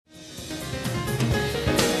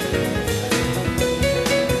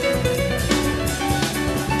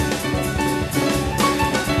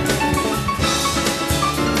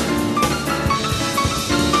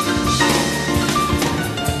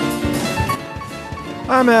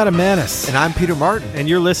I'm Adam Manis. And I'm Peter Martin. And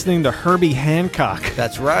you're listening to Herbie Hancock.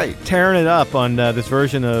 That's right. Tearing it up on this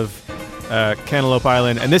version of Cantaloupe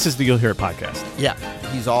Island. And this is the You'll Hear It podcast. Yeah,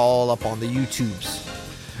 he's all up on the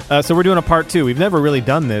YouTubes. So we're doing a part two. We've never really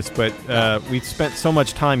done this, but we spent so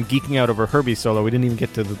much time geeking out over Herbie's solo, we didn't even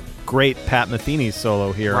get to the great Pat Metheny's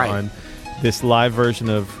solo here on this live version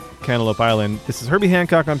of Cantaloupe Island. This is Herbie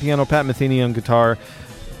Hancock on piano, Pat Metheny on guitar,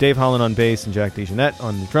 Dave Holland on bass, and Jack DeJohnette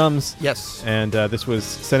on the drums. Yes. And this was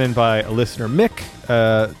sent in by a listener, Mick,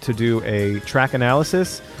 to do a track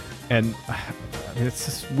analysis. And I mean, it's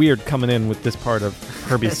just weird coming in with this part of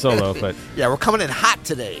Herbie's solo, but yeah, we're coming in hot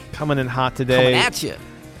today. Coming Coming at you.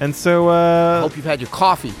 And so I hope you've had your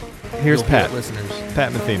coffee. Here's Pat, listeners.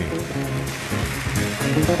 Pat Metheny.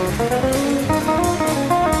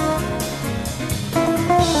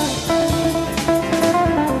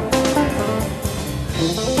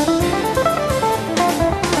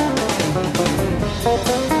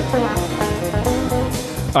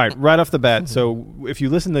 All right, right off the bat, so if you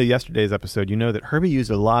listen to yesterday's episode, you know that Herbie used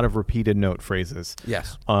a lot of repeated note phrases.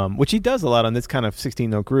 Yes. Which he does a lot on this kind of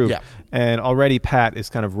 16-note groove. Yeah. And already Pat has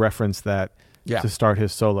kind of referenced that to start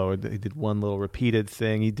his solo. He did one little repeated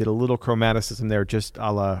thing. He did a little chromaticism there, just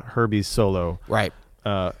a la Herbie's solo. Right.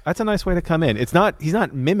 That's a nice way to come in. He's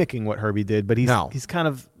not mimicking what Herbie did, but he's kind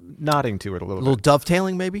of nodding to it a little bit.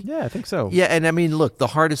 Dovetailing, maybe? Yeah, I think so. Yeah, and I mean, look, the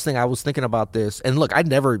hardest thing, I was thinking about this, and look, I'd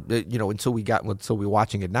never, until we're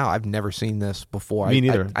watching it now, I've never seen this before. Me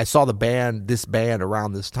neither. I saw this band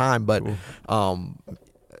around this time, but, the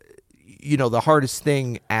hardest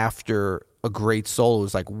thing after a great solo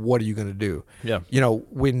is like, what are you going to do? Yeah.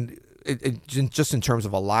 When... just in terms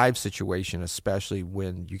of a live situation, especially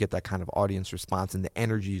when you get that kind of audience response and the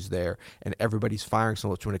energy's there and everybody's firing so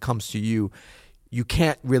much, when it comes to you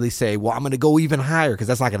can't really say, well, I'm going to go even higher, because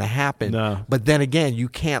that's not going to happen. No. But then again, you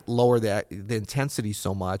can't lower the intensity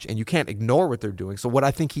so much, and you can't ignore what they're doing. So what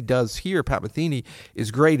I think he does here, Pat Metheny,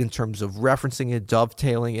 is great in terms of referencing it,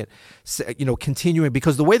 dovetailing it, continuing,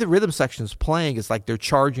 because the way the rhythm section is playing is like they're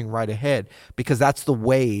charging right ahead, because that's the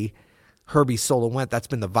way Herbie's solo went. That's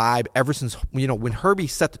been the vibe ever since, when Herbie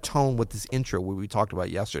set the tone with this intro, what we talked about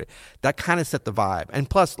yesterday, that kind of set the vibe. And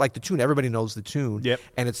plus, like the tune, everybody knows the tune. Yep.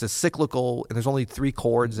 And it's a cyclical, and there's only 3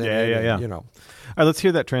 chords in it. Yeah. And, All right, let's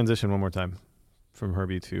hear that transition one more time from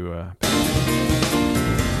Herbie to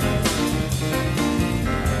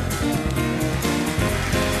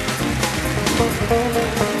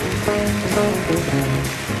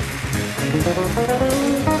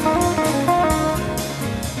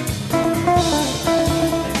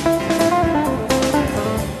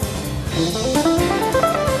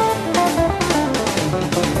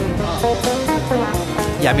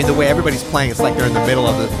Yeah, I mean, the way everybody's playing, it's like they're in the middle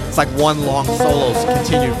of it. It's like one long solo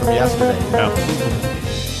continued from yesterday. Yeah.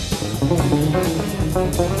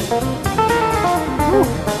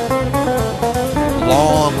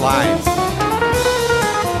 Long lines.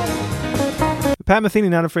 Pat Metheny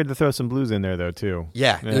not afraid to throw some blues in there, though, too.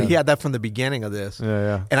 Yeah, he had that from the beginning of this.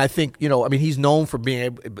 Yeah. And I think, he's known for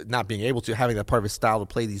not being able to, having that part of his style to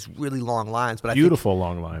play these really long lines. But Beautiful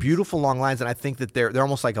long lines. And I think that they're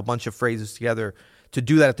almost like a bunch of phrases together. To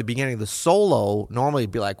do that at the beginning of the solo, normally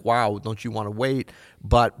it'd be like, wow, don't you want to wait?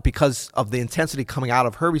 But because of the intensity coming out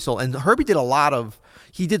of Herbie's solo, and Herbie did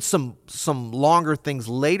he did some longer things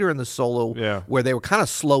later in the solo where they were kind of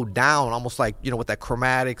slowed down, almost like, with that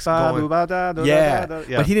chromatics going. Yeah,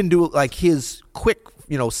 but he didn't do it like his quick,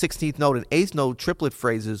 16th note and 8th note triplet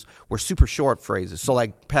phrases were super short phrases. So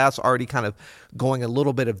like Pat's already kind of going a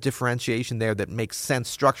little bit of differentiation there that makes sense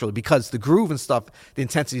structurally, because the groove and stuff, the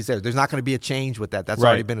intensity is there. There's not going to be a change with that. That's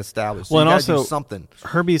already been established. So well, you and gotta also do something.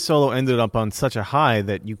 Herbie's solo ended up on such a high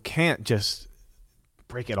that you can't just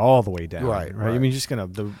break it all the way down. Right. I mean,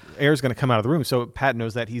 the air's gonna come out of the room. So Pat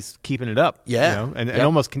knows that he's keeping it up. Yeah. And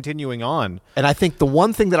almost continuing on. And I think the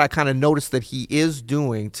one thing that I kind of noticed that he is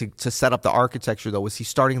doing to set up the architecture, though, is he's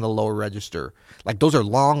starting the lower register. Like, those are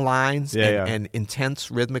long lines and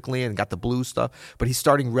intense rhythmically, and got the blues stuff, but he's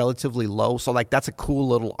starting relatively low. So like that's a cool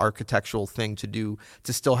little architectural thing to do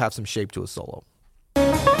to still have some shape to a solo.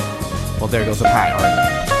 Well, there goes a Pat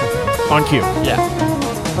on cue. Yeah.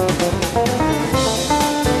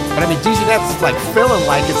 But I mean, DeJohnette's like feeling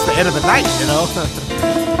like it's the end of the night,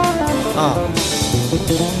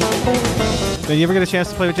 Did you ever get a chance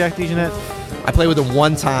to play with Jack DeJohnette? I played with him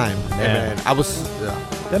one time, and I was...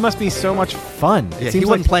 That must be so much fun. Yeah, he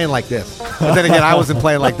wasn't playing like this. But then again, I wasn't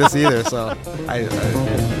playing like this either, so...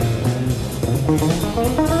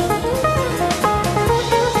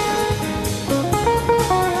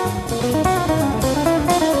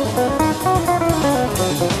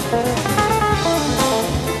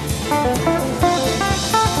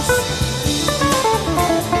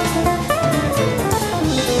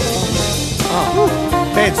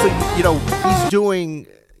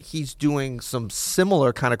 he's doing some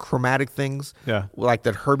similar kind of chromatic things, like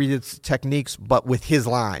that Herbie did techniques, but with his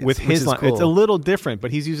lines. With his line, cool. It's a little different,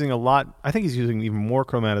 but he's using a lot. I think he's using even more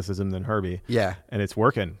chromaticism than Herbie. Yeah, and it's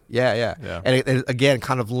working. Yeah. And it again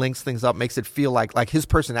kind of links things up, makes it feel like his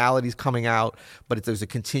personality's coming out, but there's a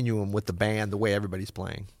continuum with the band, the way everybody's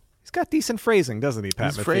playing. He's got decent phrasing, doesn't he,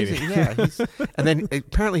 Pat Metheny? Phrasing, yeah. And then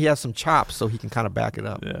apparently he has some chops, so he can kind of back it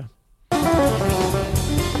up. Yeah.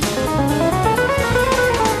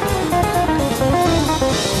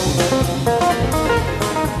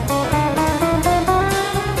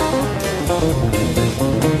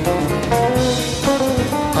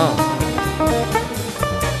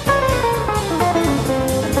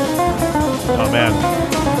 Oh man,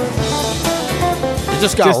 it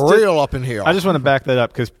just got real up in here. I just want to back that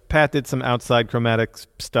up because Pat did some outside chromatic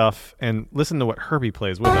stuff, and listen to what Herbie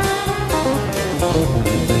plays with him.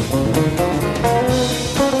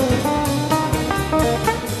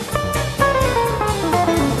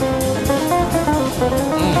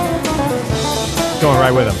 Going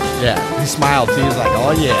right with him. Yeah, he smiled too. He was like,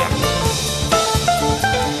 "Oh yeah."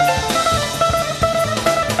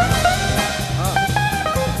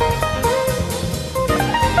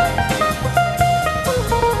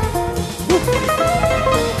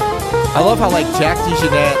 I love how like Jack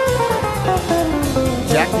DeJohnette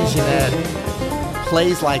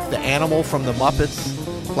plays like the animal from the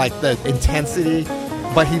Muppets, like the intensity,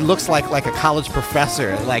 but he looks like a college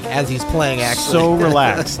professor, like as he's playing. Actually, so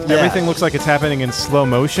relaxed. Yeah. Everything looks like it's happening in slow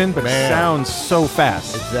motion, but it sounds so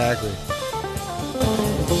fast. Exactly.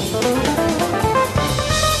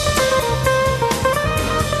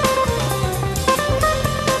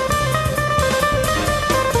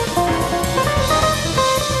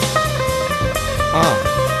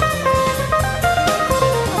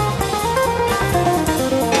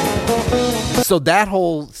 So that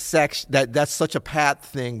whole section, that's such a Pat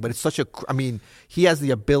thing, but it's such a, I mean, he has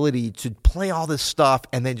the ability to play all this stuff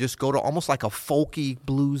and then just go to almost like a folky,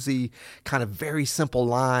 bluesy, kind of very simple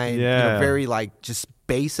line, very like just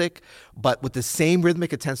basic, but with the same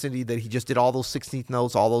rhythmic intensity that he just did all those 16th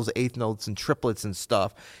notes, all those 8th notes and triplets and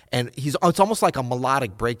stuff. And it's almost like a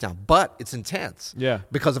melodic breakdown, but it's intense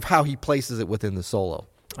because of how he places it within the solo.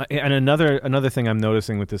 And another thing I'm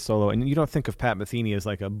noticing with this solo, and you don't think of Pat Metheny as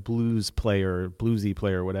like a bluesy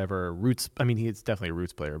player, whatever. Roots. I mean, he's definitely a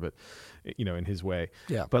roots player, but in his way.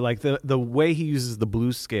 Yeah. But like the way he uses the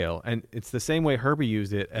blues scale, and it's the same way Herbie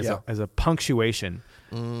used it as a punctuation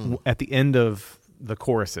at the end of the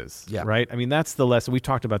choruses. Yeah. Right. I mean, that's the lesson. We've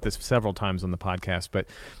talked about this several times on the podcast, but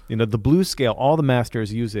the blues scale, all the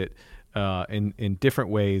masters use it. In different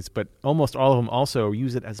ways, but almost all of them also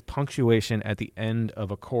use it as punctuation at the end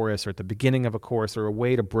of a chorus or at the beginning of a chorus or a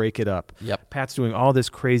way to break it up. Yep. Pat's doing all this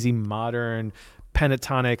crazy modern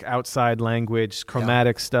pentatonic outside language,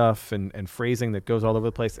 chromatic stuff and phrasing that goes all over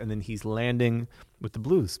the place, and then he's landing with the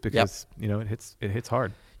blues because it hits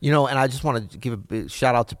hard. And I just want to give a big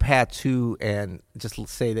shout out to Pat too, and just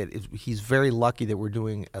say that he's very lucky that we're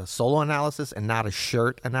doing a solo analysis and not a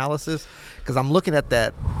shirt analysis, because I'm looking at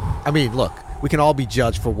that. I mean, look, we can all be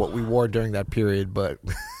judged for what we wore during that period, but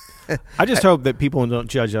I just hope that people don't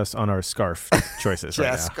judge us on our scarf choices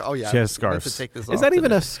right now. Oh yeah, she has scarves. Is that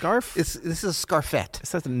even a scarf? This is a scarfette. It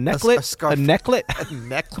says a necklet. A necklet. A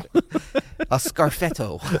necklet. A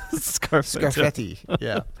scarfetto. Scarfetti.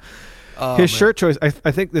 Yeah. His shirt choice, I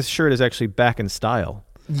think this shirt is actually back in style.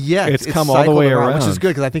 Yeah, it's come all the way around, which is good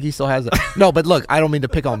because I think he still has it. No, but look, I don't mean to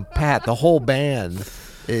pick on Pat. The whole band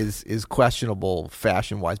is questionable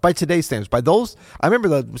fashion wise by today's standards. By those, I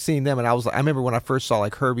remember seeing them, and I remember when I first saw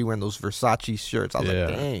like Herbie wearing those Versace shirts. I was like,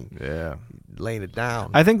 dang, laying it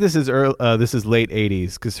down. I think this is late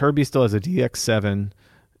 '80s because Herbie still has a DX7,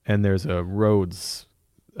 and there's a Rhodes,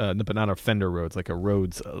 but not a Fender Rhodes, like a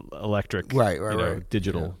Rhodes electric, right,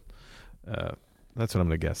 digital. Yeah. That's what I'm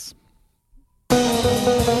going to guess.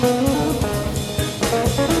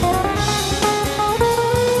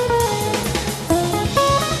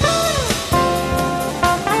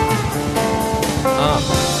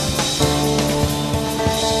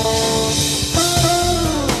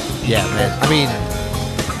 Yeah, man. I mean,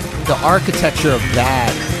 the architecture of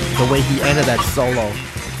that, the way he ended that solo,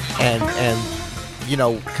 and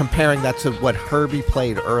comparing that to what Herbie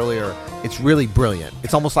played earlier, it's really brilliant.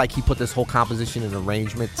 It's almost like he put this whole composition and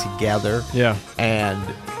arrangement together. Yeah. And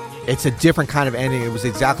it's a different kind of ending. It was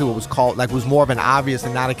exactly what was called, like it was more of an obvious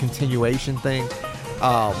and not a continuation thing.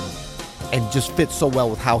 And just fits so well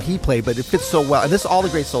with how he played, but it fits so well. And this is all the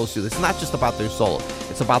great solos do. It's not just about their solo.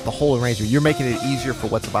 It's about the whole arrangement. You're making it easier for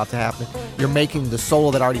what's about to happen. You're making the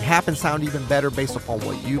solo that already happened sound even better based upon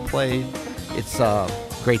what you played. It's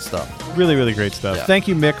Great stuff. Really, really great stuff. Yeah. Thank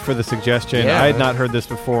you, Mick, for the suggestion. Yeah. I had not heard this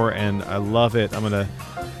before, and I love it. I'm going to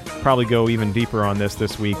probably go even deeper on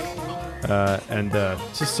this week. And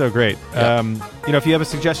it's just so great. Yeah. If you have a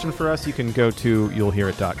suggestion for us, you can go to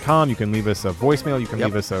you'llhearit.com. You can leave us a voicemail. You can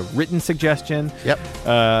leave us a written suggestion. Yep.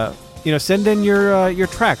 Send in your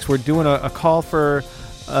tracks. We're doing a call for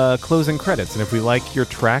closing credits, and if we like your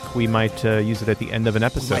track, we might use it at the end of an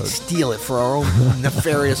episode. We might steal it for our own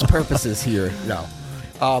nefarious purposes here. No.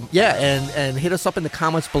 And hit us up in the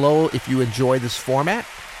comments below if you enjoy this format.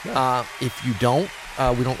 Yeah. If you don't,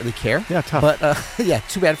 we don't really care. Yeah, tough. But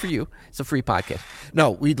too bad for you. It's a free podcast.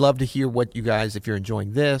 No, we'd love to hear what you guys, if you're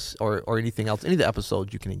enjoying this or anything else, any of the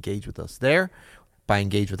episodes, you can engage with us there. By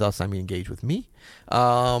engage with us, I mean engage with me.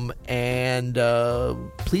 And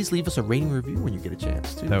please leave us a rating review when you get a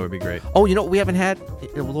chance, too. That would be great. Oh, you know what we haven't had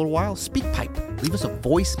in a little while? SpeakPipe. Leave us a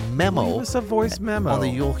voice memo. Leave us a voice memo. On the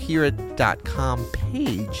you'llhearit.com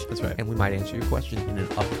page. That's right. And we might answer your question in an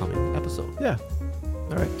upcoming episode. Yeah.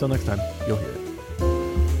 All right. Till next time. You'll hear it.